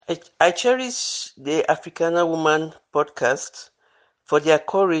I cherish the Africana Woman podcast for their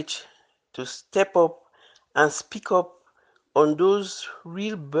courage to step up and speak up on those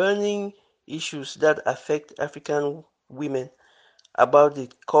real burning issues that affect African women about the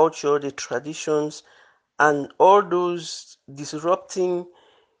culture, the traditions, and all those disrupting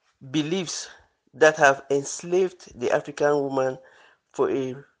beliefs that have enslaved the African woman for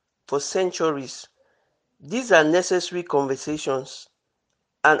a for centuries. These are necessary conversations,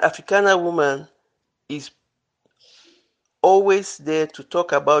 and Africana Woman is always there to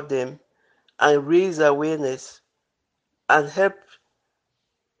talk about them and raise awareness and help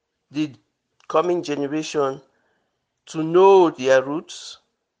the coming generation to know their roots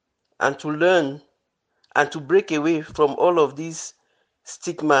and to learn and to break away from all of these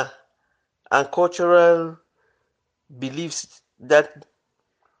stigma and cultural beliefs that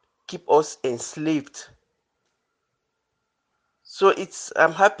keep us enslaved. So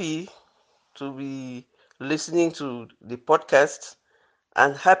I'm happy to be listening to the podcast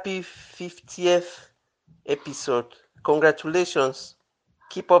and happy 50th episode. Congratulations.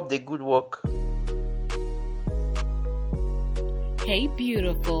 Keep up the good work. Hey,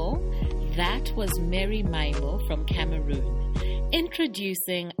 beautiful. That was Mary Maimo from Cameroon,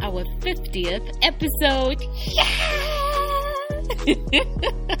 introducing our 50th episode. Yeah!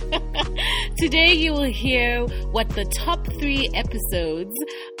 Today you will hear what the top 3 episodes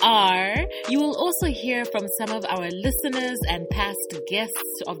are. You will also hear from some of our listeners and past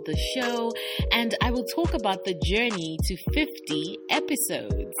guests of the show, and I will talk about the journey to 50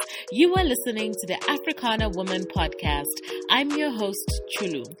 episodes. You are listening to the Africana Woman podcast. I'm your host,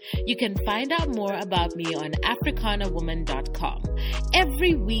 Chulu. You can find out more about me on africanawoman.com.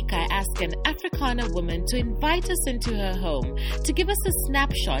 Every week I ask an Africana woman to invite us into her home to give us a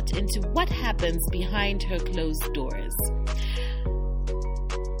snapshot into what happens behind her closed doors.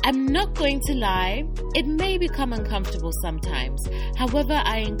 I'm not going to lie, it may become uncomfortable sometimes. However,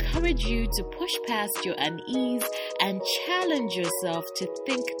 I encourage you to push past your unease and challenge yourself to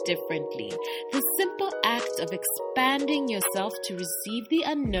think differently. The simple act of expanding yourself to receive the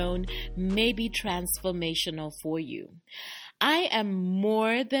unknown may be transformational for you. I am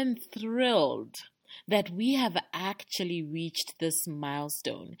more than thrilled that we have actually reached this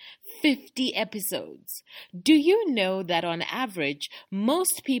milestone, 50 episodes. Do you know that on average,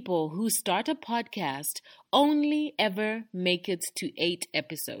 most people who start a podcast only ever make it to 8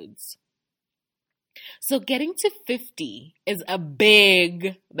 episodes? So getting to 50 is a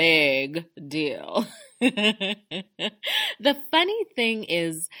big, big deal. The funny thing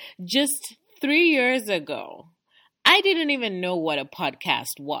is, just 3 years ago, I didn't even know what a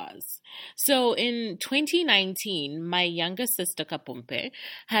podcast was. So in 2019, my younger sister Kapumpe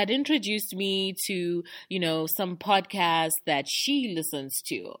had introduced me to, some podcasts that she listens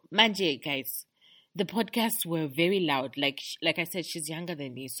to. Manje, guys, the podcasts were very loud. Like I said, she's younger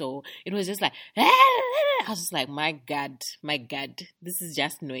than me. So it was just like, I was just like, my God, this is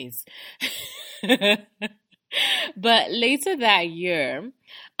just noise. But later that year,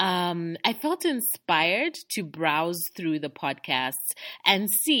 I felt inspired to browse through the podcasts and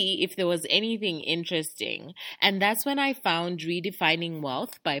see if there was anything interesting. And that's when I found Redefining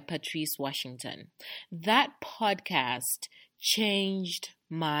Wealth by Patrice Washington. That podcast changed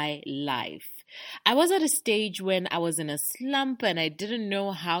my life. I was at a stage when I was in a slump and I didn't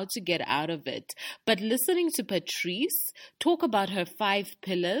know how to get out of it. But listening to Patrice talk about her 5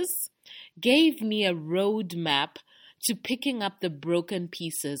 pillars gave me a roadmap to picking up the broken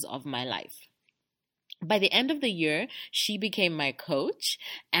pieces of my life. By the end of the year, she became my coach.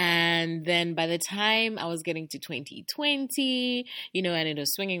 And then by the time I was getting to 2020, and it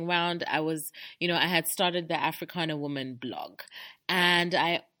was swinging around, I had started the Africana Woman blog. And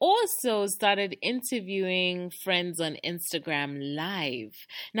I also started interviewing friends on Instagram Live.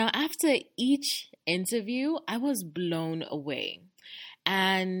 Now, after each interview, I was blown away.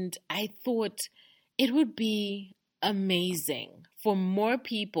 And I thought it would be amazing for more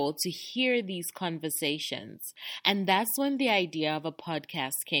people to hear these conversations. And that's when the idea of a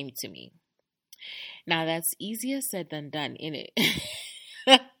podcast came to me. Now, that's easier said than done, innit?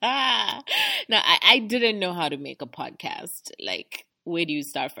 Now, I didn't know how to make a podcast. Like, where do you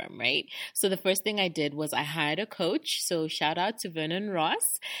start from, right? So the first thing I did was I hired a coach. So shout out to Vernon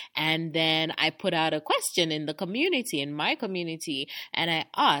Ross. And then I put out a question in my community, and I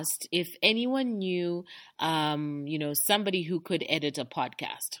asked if anyone knew, somebody who could edit a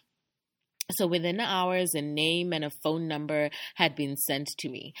podcast. So within hours, a name and a phone number had been sent to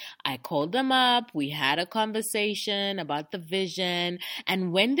me. I called them up. We had a conversation about the vision.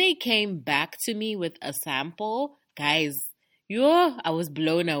 And when they came back to me with a sample, guys, I was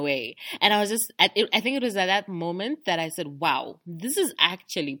blown away. And I think it was at that moment that I said, wow, this is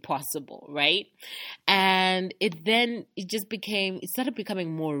actually possible, right? And it started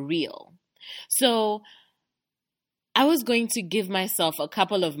becoming more real. So I was going to give myself a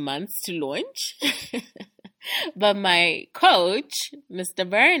couple of months to launch. But my coach, Mr.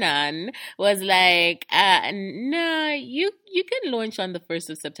 Vernon, was like, no, you can launch on the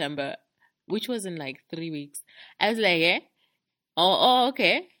 1st of September, which was in like 3 weeks. I was like, eh? Oh,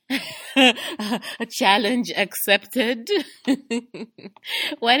 okay. A challenge accepted.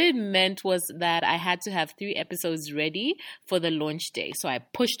 What it meant was that I had to have 3 episodes ready for the launch day. So I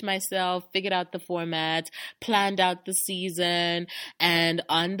pushed myself, figured out the format, planned out the season. And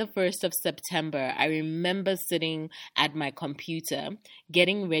on the 1st of September, I remember sitting at my computer,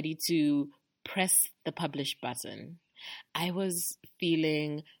 getting ready to press the publish button. I was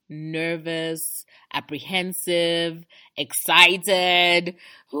feeling nervous, apprehensive, excited.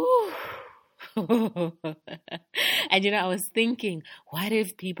 And I was thinking, what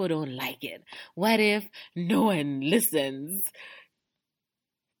if people don't like it? What if no one listens?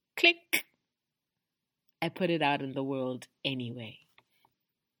 Click. I put it out in the world anyway.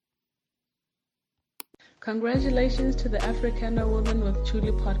 Congratulations to the Africana Woman with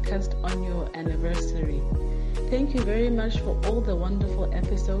Chulu podcast on your anniversary. Thank you very much for all the wonderful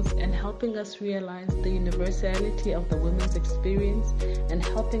episodes and helping us realize the universality of the women's experience and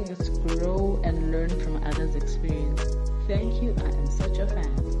helping us grow and learn from others' experience. Thank you. I am such a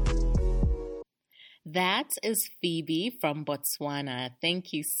fan. That is Phoebe from Botswana.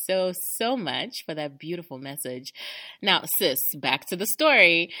 Thank you so much for that beautiful message. Now, sis, back to the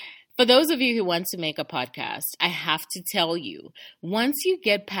story. For those of you who want to make a podcast, I have to tell you, once you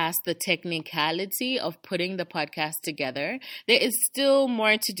get past the technicality of putting the podcast together, there is still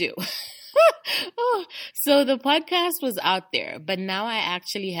more to do. So the podcast was out there, but now I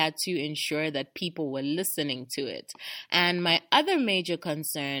actually had to ensure that people were listening to it. And my other major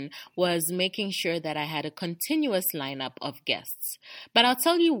concern was making sure that I had a continuous lineup of guests. But I'll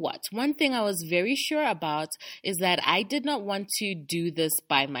tell you what, one thing I was very sure about is that I did not want to do this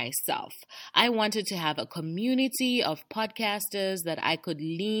by myself. I wanted to have a community of podcasters that I could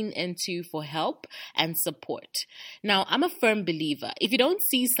lean into for help and support. Now, I'm a firm believer. If you don't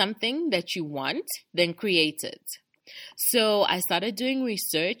see something that you want, then create it. So I started doing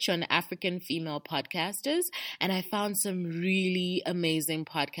research on African female podcasters, and I found some really amazing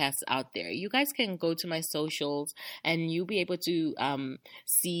podcasts out there. You guys can go to my socials and you'll be able to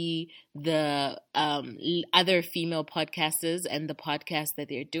see the other female podcasters and the podcasts that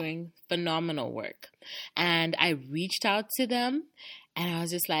they're doing phenomenal work. And I reached out to them. And I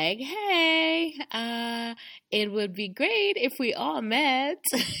was just like, hey, it would be great if we all met.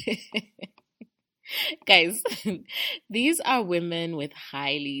 Guys, these are women with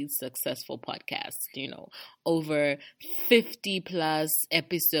highly successful podcasts, over 50 plus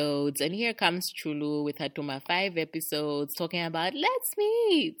episodes. And here comes Chulu with her Tuma 5 episodes talking about let's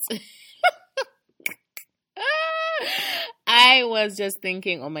meet. I was just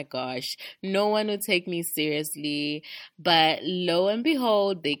thinking, oh my gosh, no one would take me seriously. But lo and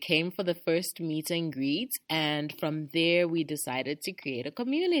behold, they came for the first meet and greet. And from there, we decided to create a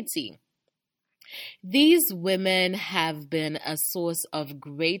community. These women have been a source of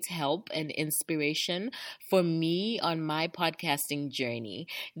great help and inspiration for me on my podcasting journey.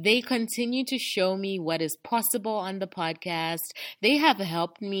 They continue to show me what is possible on the podcast. They have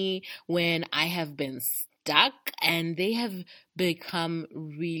helped me when I have been stuck, and they have become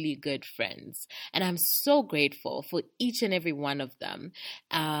really good friends. And I'm so grateful for each and every one of them.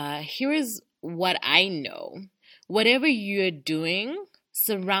 Here is what I know. Whatever you're doing,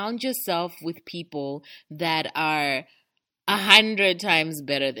 surround yourself with people that are 100 times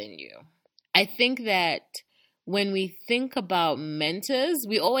better than you. I think that when we think about mentors,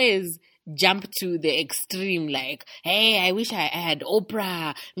 we always jump to the extreme, like, hey, I wish I had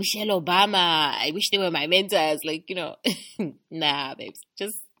Oprah, Michelle Obama, I wish they were my mentors, nah, babes,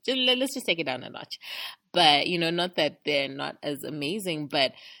 let's just take it down a notch. But, not that they're not as amazing,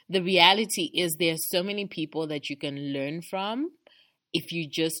 but the reality is there's so many people that you can learn from if you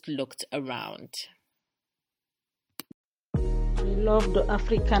just looked around. I love the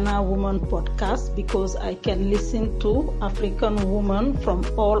Africana Woman podcast because I can listen to African women from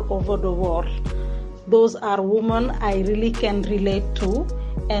all over the world. Those are women I really can relate to,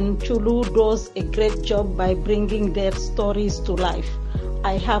 and Chulu does a great job by bringing their stories to life.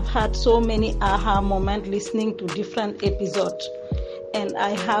 I have had so many aha moments listening to different episodes, and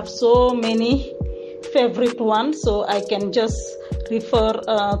I have so many favorite ones, so I can just refer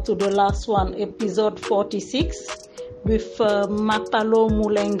to the last one, episode 46. with Matalo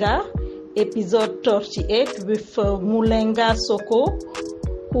Mulenga, episode 38 with Mulenga Soko,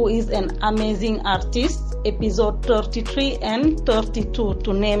 who is an amazing artist, episode 33 and 32,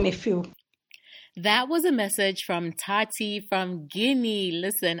 to name a few. That was a message from Tati from Guinea.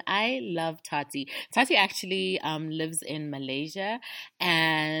 Listen, I love Tati. Tati actually lives in Malaysia,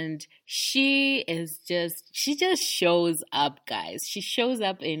 and she just shows up, guys. She shows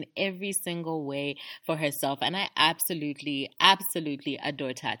up in every single way for herself, and I absolutely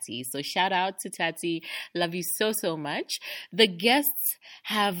adore Tati. So shout out to Tati. Love you so, so much. The guests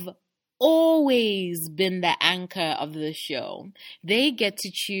have always been the anchor of the show. They get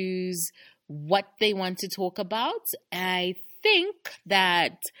to choose what they want to talk about. I think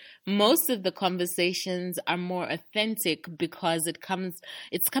that most of the conversations are more authentic because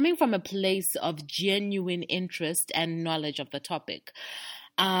it's coming from a place of genuine interest and knowledge of the topic.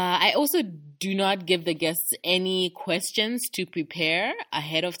 I also do not give the guests any questions to prepare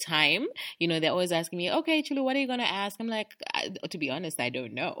ahead of time. You know, they're always asking me, okay, Chulu, what are you going to ask? I'm like, to be honest, I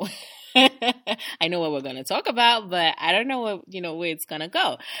don't know. I know what we're going to talk about, but I don't know where it's going to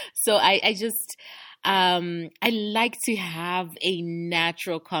go. So I like to have a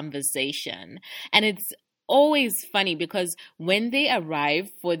natural conversation, and it's always funny because when they arrive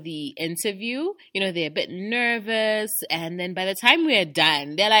for the interview, they're a bit nervous, and then by the time we're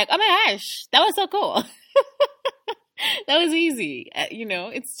done, they're like, oh my gosh, that was so cool. That was easy.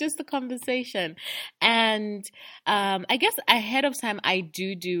 It's just a conversation. And I guess ahead of time, I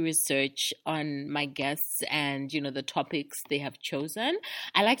do research on my guests and, the topics they have chosen.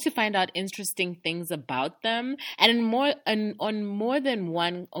 I like to find out interesting things about them. And on more than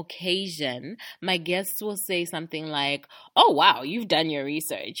one occasion, my guests will say something like, oh, wow, you've done your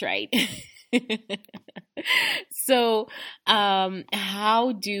research, right? So,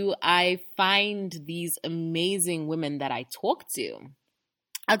 how do I find these amazing women that I talk to?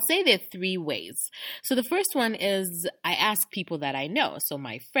 I'd say there are three ways. So the first one is I ask people that I know. So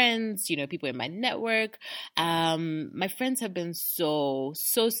my friends, people in my network. My friends have been so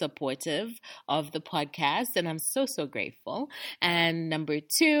supportive of the podcast, and I'm so so grateful. And number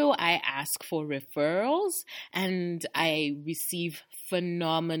two, I ask for referrals, and I receive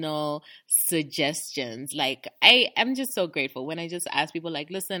phenomenal suggestions. Like I'm just so grateful when I just ask people, like,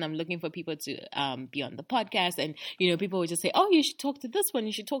 listen, I'm looking for people to be on the podcast, and people would just say, oh, you should talk to this one,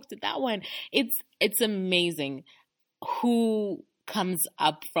 you should talk to that one. It's amazing who comes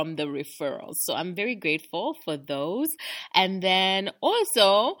up from the referrals. So I'm very grateful for those. And then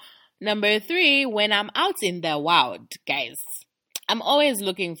also number three, when I'm out in the wild, guys, I'm always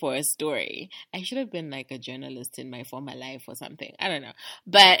looking for a story. I should have been like a journalist in my former life or something. I don't know.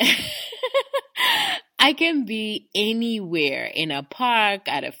 But I can be anywhere, in a park,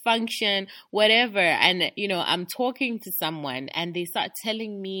 at a function, whatever. And, I'm talking to someone and they start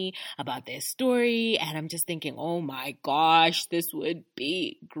telling me about their story. And I'm just thinking, oh my gosh, this would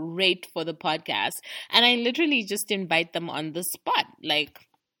be great for the podcast. And I literally just invite them on the spot. Like,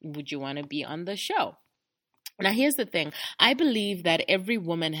 would you want to be on the show? Now, here's the thing. I believe that every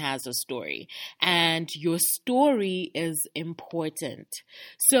woman has a story, and your story is important.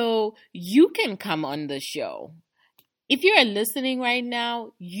 So you can come on the show. If you're listening right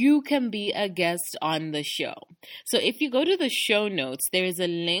now, you can be a guest on the show. So if you go to the show notes, there is a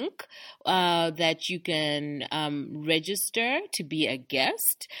link that you can register to be a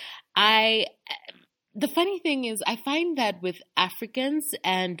guest. The funny thing is, I find that with Africans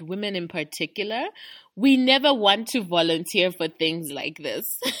and women in particular, we never want to volunteer for things like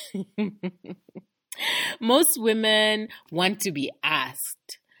this. Most women want to be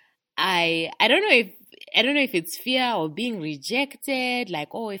asked. I don't know if it's fear or being rejected, like,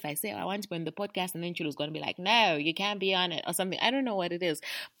 oh, if I say I want to be on the podcast and then Chulu's going to be like, no, you can't be on it or something. I don't know what it is.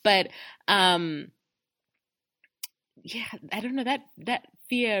 But yeah, I don't know, that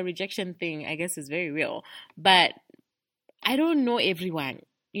fear rejection thing, I guess, is very real. But I don't know everyone,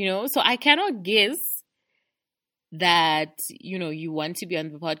 so I cannot guess that, you want to be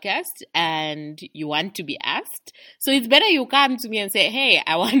on the podcast and you want to be asked. So it's better you come to me and say, hey,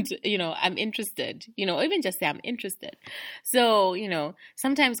 I want, I'm interested, or even just say I'm interested. So,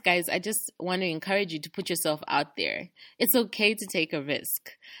 sometimes, guys, I just want to encourage you to put yourself out there. It's okay to take a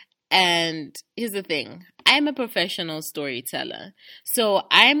risk. And here's the thing. I'm a professional storyteller. So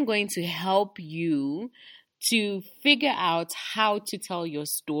I'm going to help you to figure out how to tell your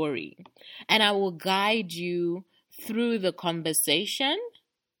story. And I will guide you through the conversation,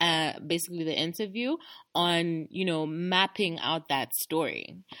 basically the interview, on, mapping out that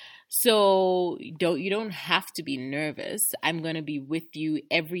story. So you don't have to be nervous. I'm going to be with you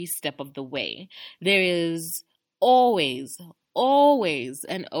every step of the way. There is always, always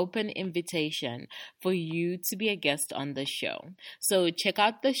an open invitation for you to be a guest on the show. So check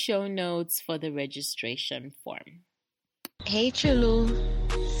out the show notes for the registration form. Hey Chulu.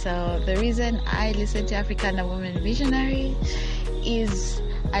 So the reason I listen to Africana Women Visionary is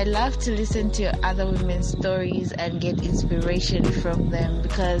I love to listen to other women's stories and get inspiration from them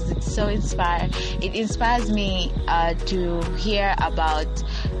because it's so inspiring. It inspires me to hear about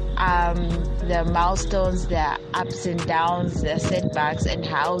their milestones, their ups and downs, their setbacks, and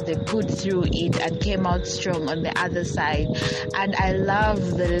how they put through it and came out strong on the other side. And I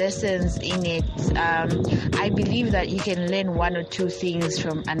love the lessons in it. I believe that you can learn one or two things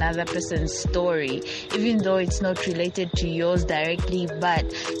from another person's story, even though it's not related to yours directly, but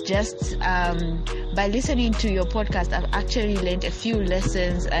just by listening to your podcast, I've actually learned a few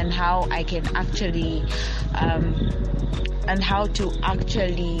lessons and how I can actually and how to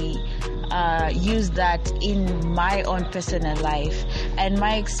actually use that in my own personal life. And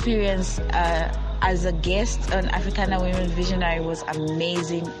my experience as a guest on Africana Women Visionary was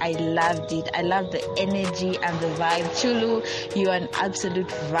amazing. I loved it. I loved the energy and the vibe. Chulu, you are an absolute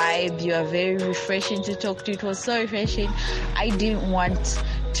vibe. You are very refreshing to talk to. It was so refreshing. I didn't want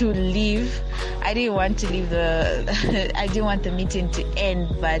to leave. I didn't want the meeting to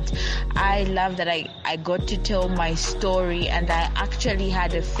end, but I love that I got to tell my story, and I actually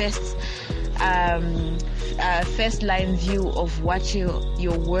had a first line view of what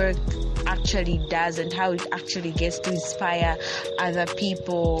your work actually does and how it actually gets to inspire other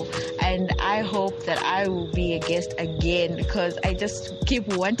people. And I hope that I will be a guest again, because I just keep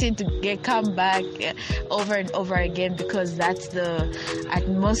wanting to come back over and over again, because that's the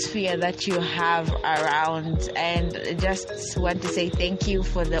atmosphere that you have around. And I just want to say thank you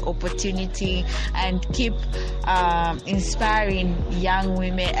for the opportunity, and keep inspiring young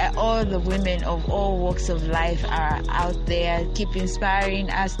women. All the women of all walks of life are out there. Keep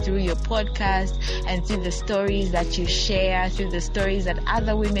inspiring us through your podcast and through the stories that you share, through the stories that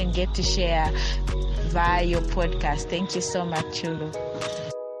other women get to share via your podcast. Thank you so much, Chulu.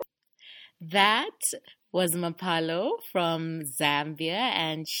 That was Mapalo from Zambia,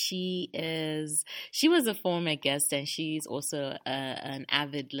 and she was a former guest, and she's also an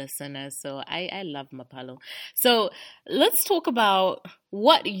avid listener. So I love Mapalo. So let's talk about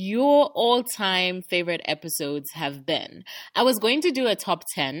what your all-time favorite episodes have been. I was going to do a top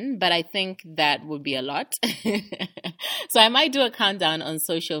 10, but I think that would be a lot. So I might do a countdown on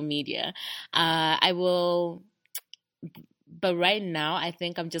social media. I will... But right now, I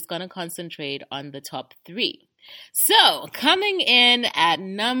think I'm just going to concentrate on the top 3. So, coming in at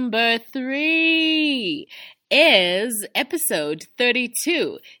number 3 is episode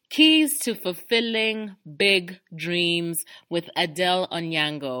 32, Keys to Fulfilling Big Dreams with Adele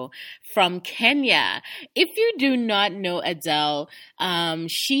Onyango from Kenya. If you do not know Adele,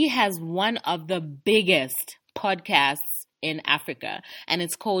 she has one of the biggest podcasts in Africa, and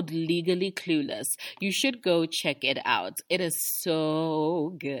it's called Legally Clueless. You should go check it out. It is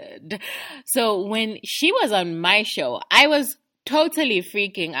so good. So when she was on my show, I was totally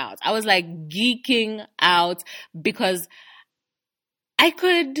freaking out. I was like geeking out because I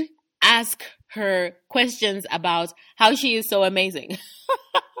could ask her questions about how she is so amazing.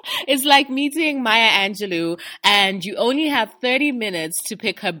 It's like meeting Maya Angelou and you only have 30 minutes to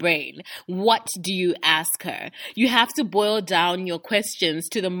pick her brain. What do you ask her? You have to boil down your questions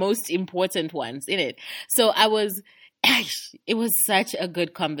to the most important ones, innit? So it was such a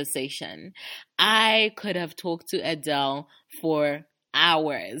good conversation. I could have talked to Adele for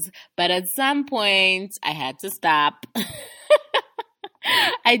hours, but at some point I had to stop.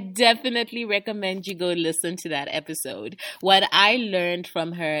 I definitely recommend you go listen to that episode. What I learned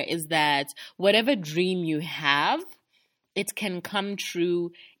from her is that whatever dream you have, it can come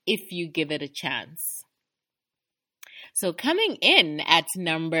true if you give it a chance. So coming in at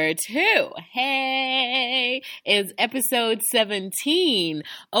number 2, is episode 17,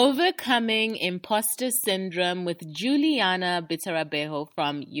 Overcoming Imposter Syndrome with Juliana Bitarabeho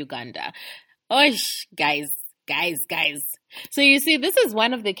from Uganda. Oish, guys. So you see, this is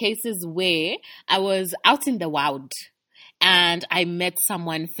one of the cases where I was out in the wild and I met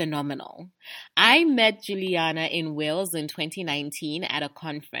someone phenomenal. I met Juliana in Wales in 2019 at a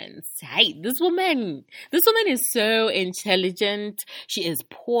conference. Hey, this woman is so intelligent. She is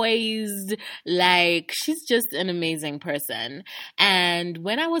poised. Like, she's just an amazing person. And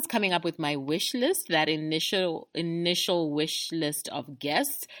when I was coming up with my wish list, that initial wish list of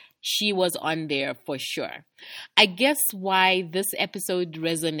guests, she was on there for sure. I guess why this episode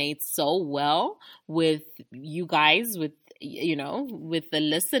resonates so well with you guys, with with the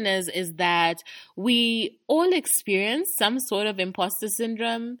listeners is that we all experience some sort of imposter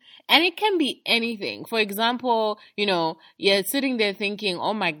syndrome, and it can be anything. For example, you're sitting there thinking,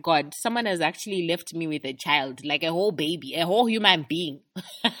 oh my God, someone has actually left me with a child, like a whole baby, a whole human being,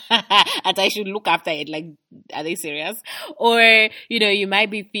 and I should look after it. Like, are they serious? Or, you might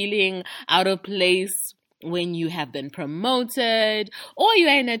be feeling out of place when you have been promoted, or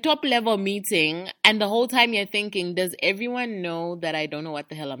you're in a top level meeting and the whole time you're thinking, does everyone know that I don't know what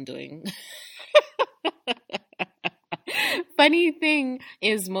the hell I'm doing? Funny thing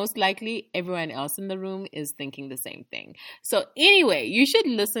is, most likely everyone else in the room is thinking the same thing. So anyway, you should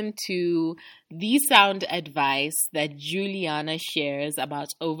listen to the sound advice that Juliana shares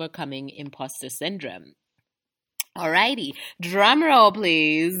about overcoming imposter syndrome. Alrighty, drum roll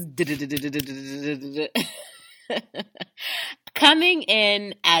please. Coming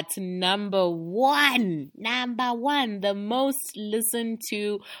in at number one, the most listened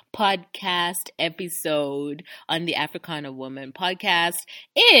to podcast episode on the Africana Woman podcast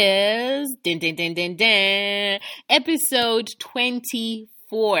is episode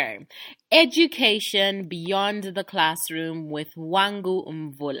 24, Education Beyond the Classroom with Wangu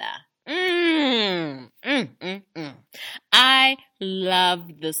Mvula. I love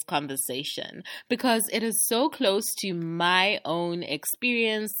this conversation because it is so close to my own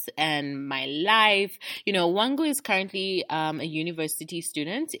experience and my life. Wangu is currently a university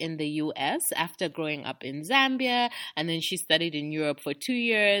student in the US after growing up in Zambia, and then she studied in Europe for 2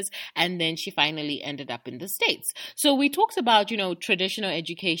 years, and then she finally ended up in the States. So we talked about, traditional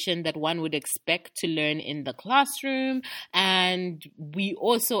education that one would expect to learn in the classroom, and we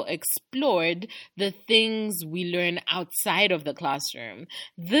also explored the things we learn outside of the classroom.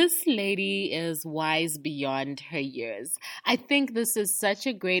 This lady is wise beyond her years. I think this is such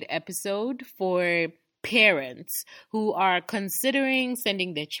a great episode for parents who are considering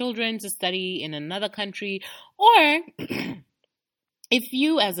sending their children to study in another country, or if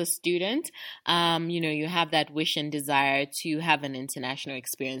you as a student, you have that wish and desire to have an international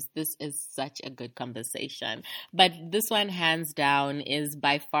experience, this is such a good conversation. But this one, hands down, is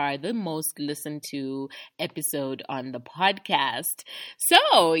by far the most listened to episode on the podcast.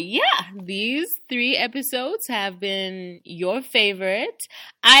 So yeah, these 3 episodes have been your favorite.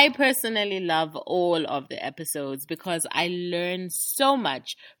 I personally love all of the episodes because I learn so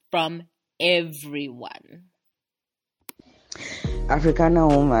much from everyone. Africana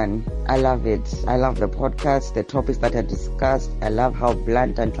Woman, I love it. I love the podcast, the topics that are discussed. I love how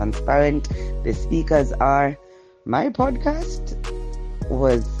blunt and transparent the speakers are. My podcast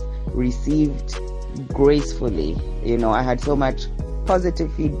was received gracefully. I had so much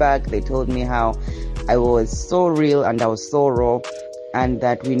positive feedback. They told me how I was so real and I was so raw, and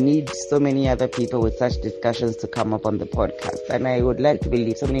that we need so many other people with such discussions to come up on the podcast. And I would like to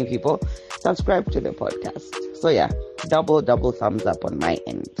believe so many people subscribe to the podcast. So yeah, double thumbs up on my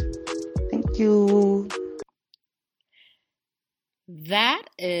end. Thank you. That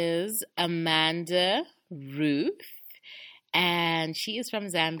is Amanda Ruth, and she is from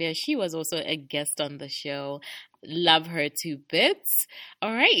Zambia. She was also a guest on the show. Love her to bits.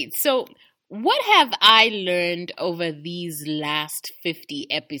 All right, so what have I learned over these last 50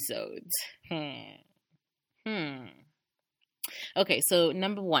 episodes? Okay, so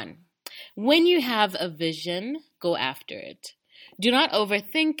number 1. When you have a vision, go after it. Do not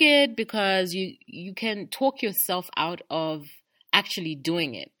overthink it, because you can talk yourself out of actually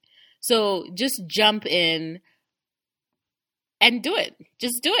doing it. So just jump in and do it.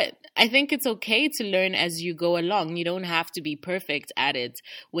 Just do it. I think it's okay to learn as you go along. You don't have to be perfect at it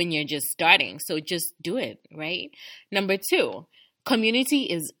when you're just starting. So just do it, right? Number 2, community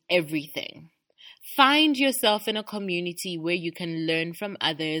is everything. Find yourself in a community where you can learn from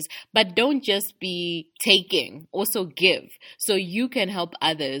others, but don't just be taking, also give, so you can help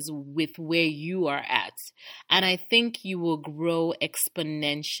others with where you are at. And I think you will grow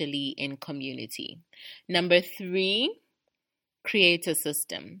exponentially in community. Number 3, create a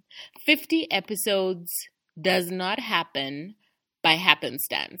system. 50 episodes does not happen by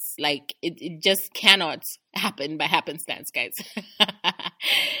happenstance. Like, it just cannot happen by happenstance, guys.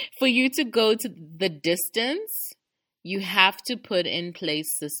 For you to go to the distance, you have to put in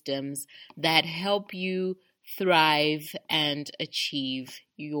place systems that help you thrive and achieve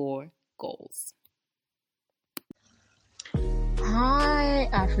your goals. Hi,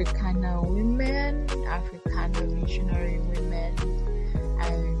 Africana women, Africana visionary women.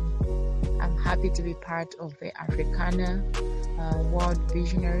 I'm happy to be part of the Africana World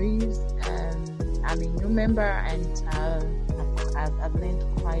Visionaries. I'm a new member, and I've learned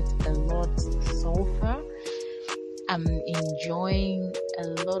quite a lot so far. I'm enjoying a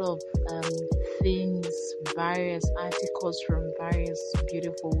lot of things, various articles from various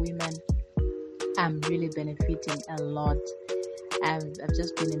beautiful women. I'm really benefiting a lot. I've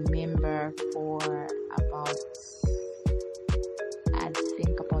just been a member for about, I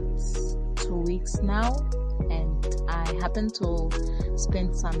think, about 2 weeks now, and I happen to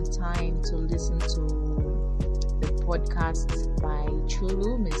spend some time to listen to the podcast by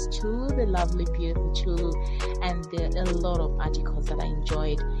Chulu, Miss Chulu, the lovely, beautiful Chulu, and there are a lot of articles that I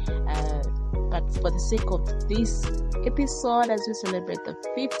enjoyed. But for the sake of this episode, as we celebrate the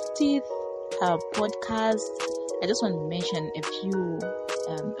 50th podcast, I just want to mention a few.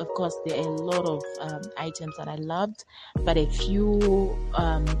 Of course, there are a lot of items that I loved, but a few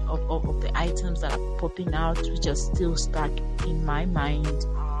of the items that are popping out, which are still stuck in my mind,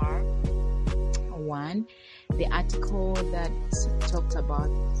 are: one, the article that talked about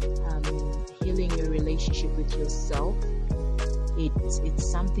healing your relationship with yourself.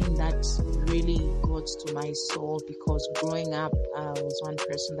 It's something that really got to my soul, because growing up, I was one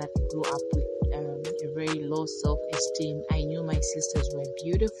person that grew up with a very low self-esteem. I knew my sisters were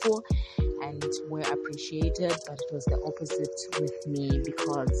beautiful and were appreciated, but it was the opposite with me,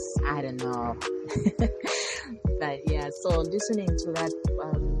 because I don't know. But yeah, so listening to that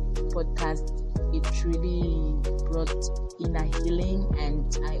podcast, it really brought inner healing,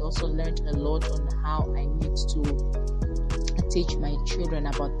 and I also learned a lot on how I need to teach my children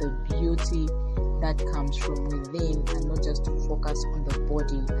about the beauty that comes from within, and not just to focus on the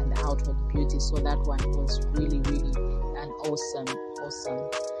body and the outward beauty. So that one was really an awesome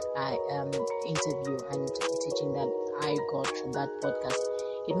interview and teaching that I got from that podcast.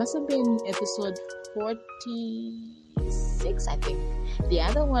 It must have been episode 46, I think. The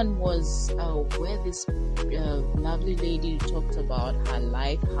other one was where this lovely lady talked about her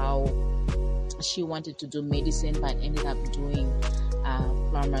life, how she wanted to do medicine but ended up doing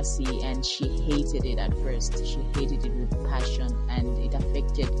pharmacy, and she hated it at first. She hated it with passion, and it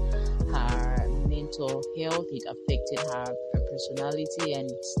affected her mental health, it affected her personality,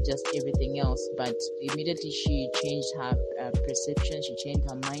 and just everything else. But immediately she changed her perception, she changed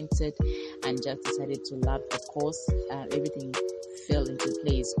her mindset, and just decided to love the course. Everything fell into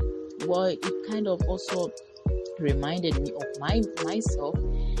place. Well, it kind of also reminded me of myself.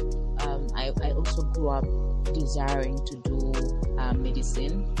 I also grew up desiring to do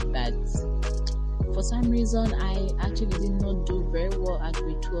medicine, but for some reason I actually did not do very well at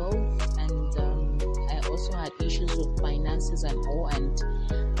grade 12, and I also had issues with finances and all, and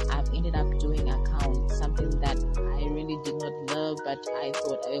I've ended up doing accounts, something that I really did not love, but I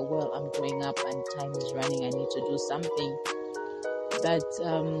thought, well, I'm growing up and time is running, I need to do something. But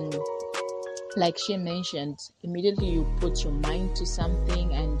like she mentioned, immediately you put your mind to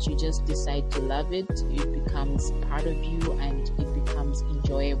something and you just decide to love it, it becomes part of you and it becomes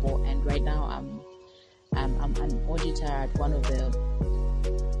enjoyable. And right now I'm an auditor at one of the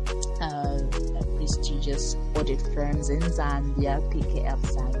prestigious audit firms in Zambia, PKF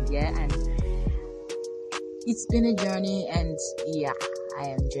Zambia, and it's been a journey, and yeah, I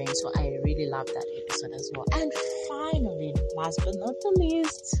am enjoying. So I really love that episode as well. And finally, last but not the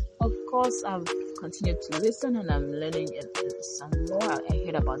least, of course, I've continued to listen and I'm learning some more. I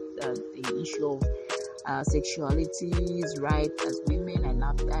heard about the issue of sexuality's right as women. I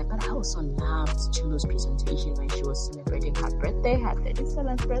loved that, but I also loved Chulu's presentation when she was celebrating her birthday, her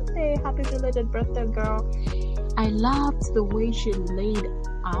 37th birthday. Happy belated birthday, girl. I loved the way she laid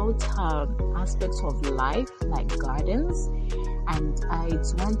out her aspects of life, like gardens, and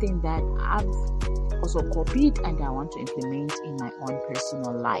it's one thing that I've also copied and I want to implement in my own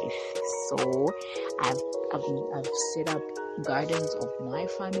personal life. So I've set up gardens of my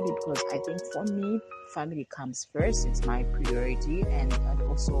family, because I think for me, family comes first. It's my priority, and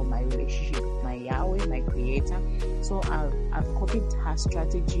also my relationship with my Yahweh, my creator. So I've copied her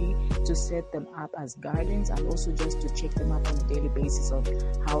strategy to set them up as gardens, and also just to check them up on a daily basis of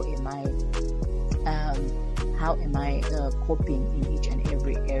how am I coping in each and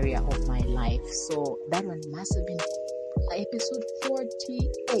every area of my life. So that one must have been episode 48.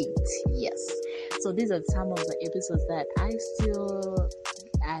 Yes. So these are some of the episodes that I still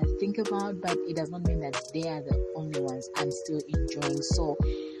think about, but it does not mean that they are the only ones I'm still enjoying. So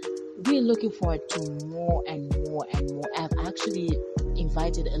we're looking forward to more and more and more. I've actually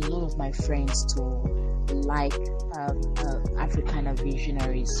invited a lot of my friends to like Africana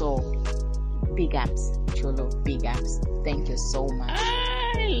Visionary. So big ups, Cholo, big ups. Thank you so much.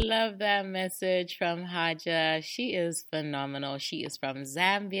 I love that message from Haja. She is phenomenal. She is from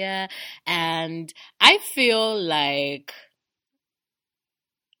Zambia, and I feel like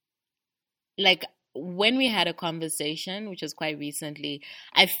when we had a conversation, which was quite recently,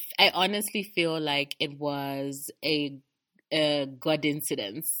 I honestly feel like it was a God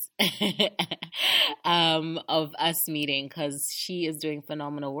incidence of us meeting, because she is doing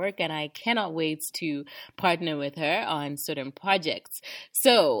phenomenal work and I cannot wait to partner with her on certain projects.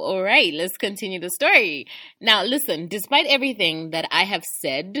 So, all right, let's continue the story. Now, listen, despite everything that I have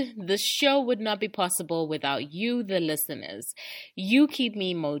said, the show would not be possible without you, the listeners. You keep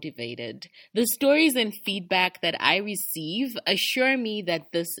me motivated. The stories and feedback that I receive assure me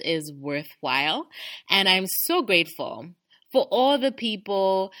that this is worthwhile, and I'm so grateful for all the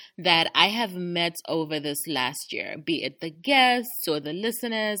people that I have met over this last year, be it the guests or the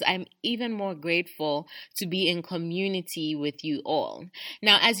listeners. I'm even more grateful to be in community with you all.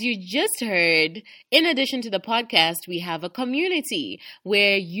 Now, as you just heard, in addition to the podcast, we have a community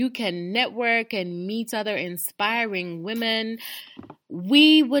where you can network and meet other inspiring women.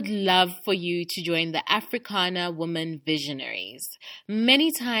 We would love for you to join the Africana Women Visionaries.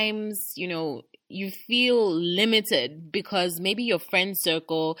 Many times, you feel limited because maybe your friend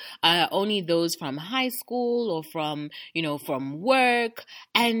circle are only those from high school or from work,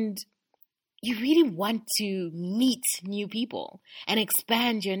 and you really want to meet new people and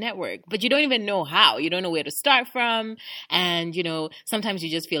expand your network, but you don't even know how. You don't know where to start from, and sometimes you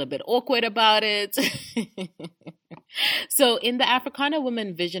just feel a bit awkward about it. So in the Africana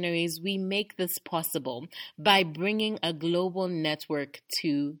Women Visionaries, we make this possible by bringing a global network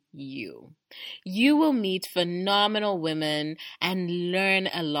to you. You will meet phenomenal women and learn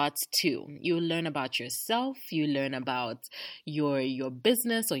a lot too. You will learn about yourself, you learn about your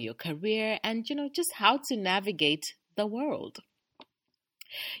business or your career, and just how to navigate the world.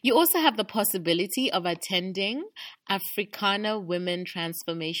 You also have the possibility of attending Africana Women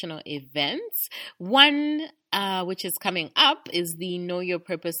Transformational Events. One which is coming up is the Know Your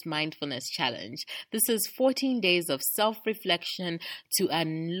Purpose Mindfulness Challenge. This is 14 days of self-reflection to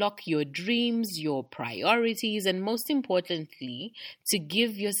unlock your dreams, your priorities, and most importantly, to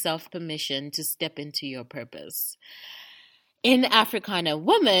give yourself permission to step into your purpose. In Africana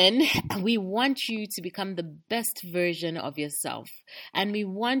Woman, we want you to become the best version of yourself, and we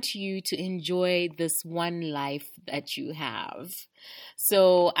want you to enjoy this one life that you have.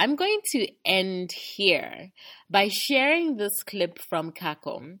 So I'm going to end here by sharing this clip from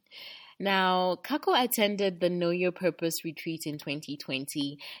Kako. Now, Kako attended the Know Your Purpose retreat in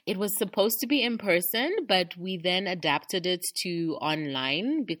 2020. It was supposed to be in person, but we then adapted it to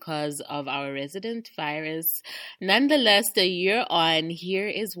online because of our resident virus. Nonetheless, a year on, here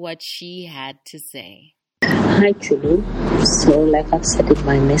is what she had to say. Hi, Chulu. So, like I've said in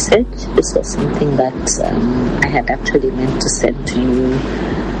my message, this was something that I had actually meant to send to you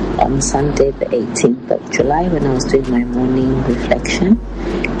on Sunday, the 18th of July, when I was doing my morning reflection.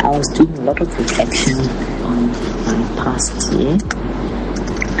 I was doing a lot of reflection on my past year,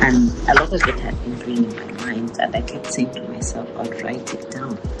 and a lot of it had been going in my mind, and I kept saying to myself, I'll write it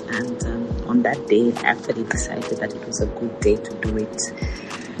down. And on that day, I actually decided that it was a good day to do it,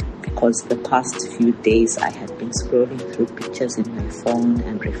 because the past few days I had been scrolling through pictures in my phone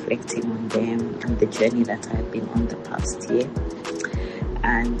and reflecting on them and the journey that I had been on the past year.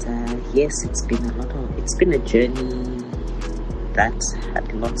 And yes, it's been a journey that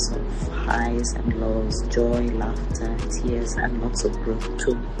had lots of highs and lows, joy, laughter, tears, and lots of growth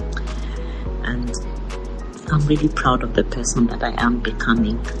too. And I'm really proud of the person that I am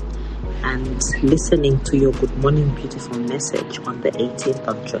becoming. And listening to your Good Morning Beautiful message on the 18th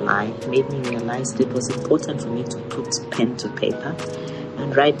of July made me realize that it was important for me to put pen to paper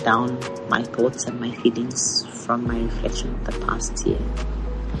and write down my thoughts and my feelings from my reflection of the past year.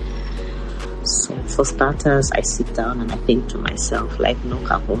 So for starters, I sit down and I think to myself, no,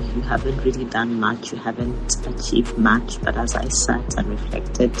 Kako, you haven't really done much, you haven't achieved much. But as I sat and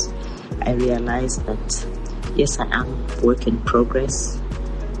reflected, I realized that yes, I am work in progress,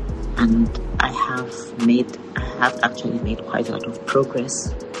 and I have actually made quite a lot of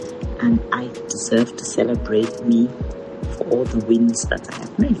progress, and I deserve to celebrate me for all the wins that I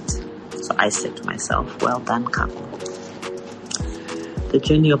have made. So I said to myself, well done, Kako. The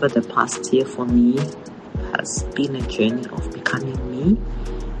journey over the past year for me has been a journey of becoming me,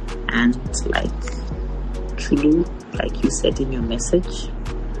 and Chulu, like you said in your message,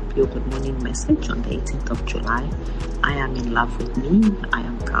 your Good Morning message on the 18th of July, I am in love with me, I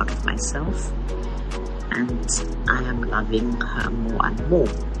am proud of myself, and I am loving her more and more.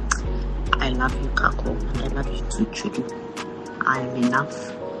 I love you, Kako, and I love you too, Chulu. I am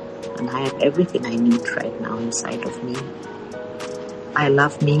enough, and I have everything I need right now inside of me. I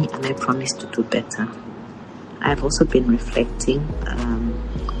love me, and I promise to do better. I've also been reflecting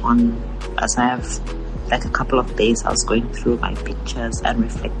on, as I have, like a couple of days, I was going through my pictures and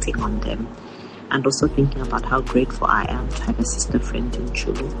reflecting on them, and also thinking about how grateful I am to have a sister friend in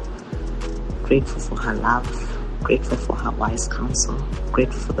Chulu. Grateful for her love, grateful for her wise counsel,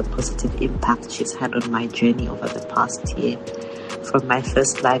 grateful for the positive impact she's had on my journey over the past year. From my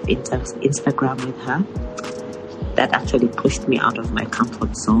first live Instagram with her, that actually pushed me out of my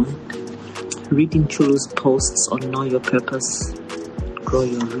comfort zone. Reading Chulu's posts on Know Your Purpose, Grow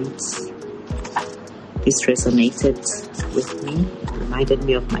Your Roots. This resonated with me, reminded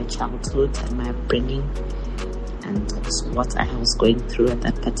me of my childhood and my upbringing and what I was going through at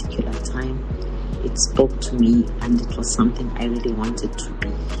that particular time. It spoke to me, and it was something I really wanted to be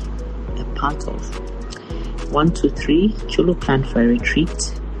a part of. 1, 2, 3, Chulu planned for a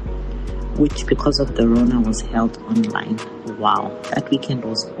retreat, which because of the Rona was held online. Wow, that weekend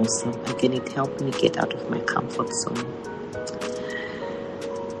was awesome. Again, it helped me get out of my comfort zone.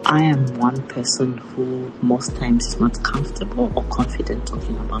 I am one person who most times is not comfortable or confident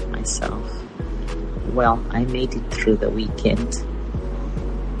talking about myself. Well, I made it through the weekend.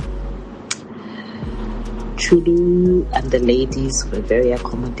 Chulu and the ladies were very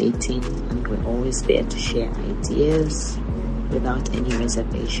accommodating and were always there to share ideas without any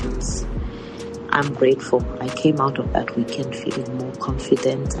reservations. I'm grateful. I came out of that weekend feeling more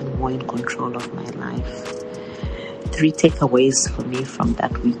confident and more in control of my life. 3 takeaways for me from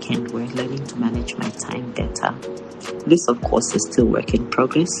that weekend were learning to manage my time better. This, of course, is still work in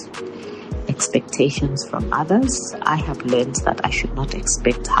progress. Expectations from others. I have learned that I should not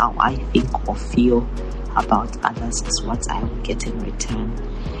expect how I think or feel about others is what I will get in return.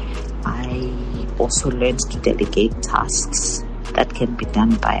 I also learned to delegate tasks that can be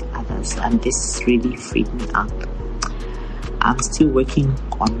done by others, and this really freed me up. I'm still working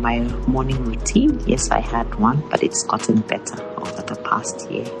on my morning routine. Yes, I had one, but it's gotten better over the past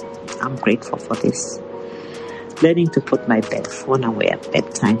year. I'm grateful for this. Learning to put my phone away at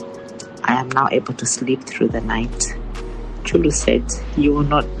bedtime. I am now able to sleep through the night. Chulu said, "You will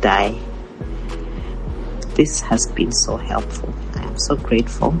not die." This has been so helpful. I am so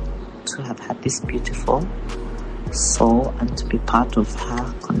grateful to have had this beautiful soul and to be part of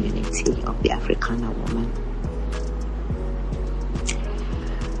her community of the Africana woman.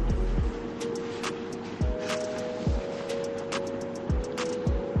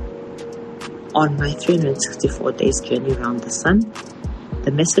 On my 364 days journey around the sun,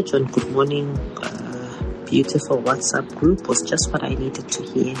 the message on Good Morning Beautiful WhatsApp group was just what I needed to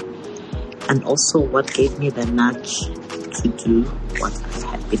hear, and also what gave me the nudge to do what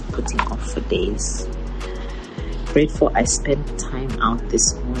I had been putting off for days. Grateful I spent time out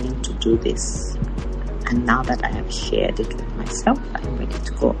this morning to do this, and now that I have shared it with myself, I am ready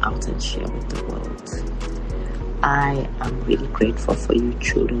to go out and share with the world. I am really grateful for you,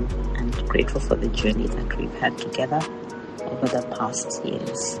 Chulu, and grateful for the journey that we've had together over the past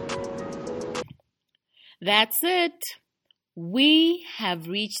years. That's it. We have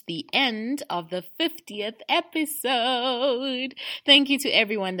reached the end of the 50th episode. Thank you to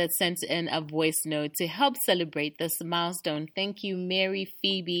everyone that sent in a voice note to help celebrate this milestone. Thank you, Mary,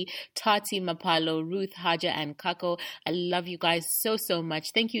 Phoebe, Tati, Mapalo, Ruth, Haja, and Kako. I love you guys so, so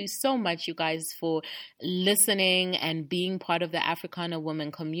much. Thank you so much, you guys, for listening and being part of the Africana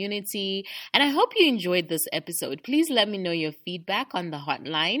Woman community. And I hope you enjoyed this episode. Please let me know your feedback on the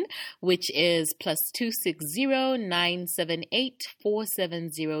hotline, which is +260 978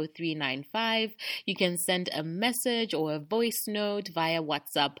 470 395. You can send a message or a voice note via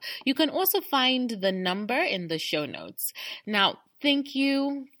WhatsApp. You can also find the number in the show notes. Now, thank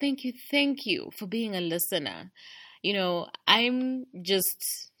you for being a listener. You know, I'm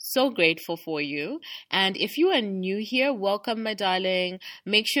just so grateful for you. And if you are new here, welcome, my darling.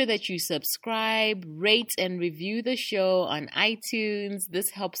 Make sure that you subscribe, rate, and review the show on iTunes. This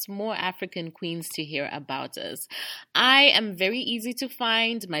helps more African queens to hear about us. I am very easy to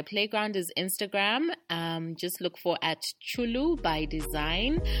find. My playground is Instagram. Just look for @Chulu by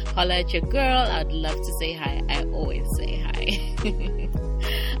Design. Holla at your girl. I'd love to say hi. I always say hi.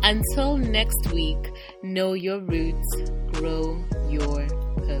 Until next week, know your roots, grow your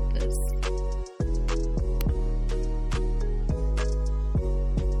purpose.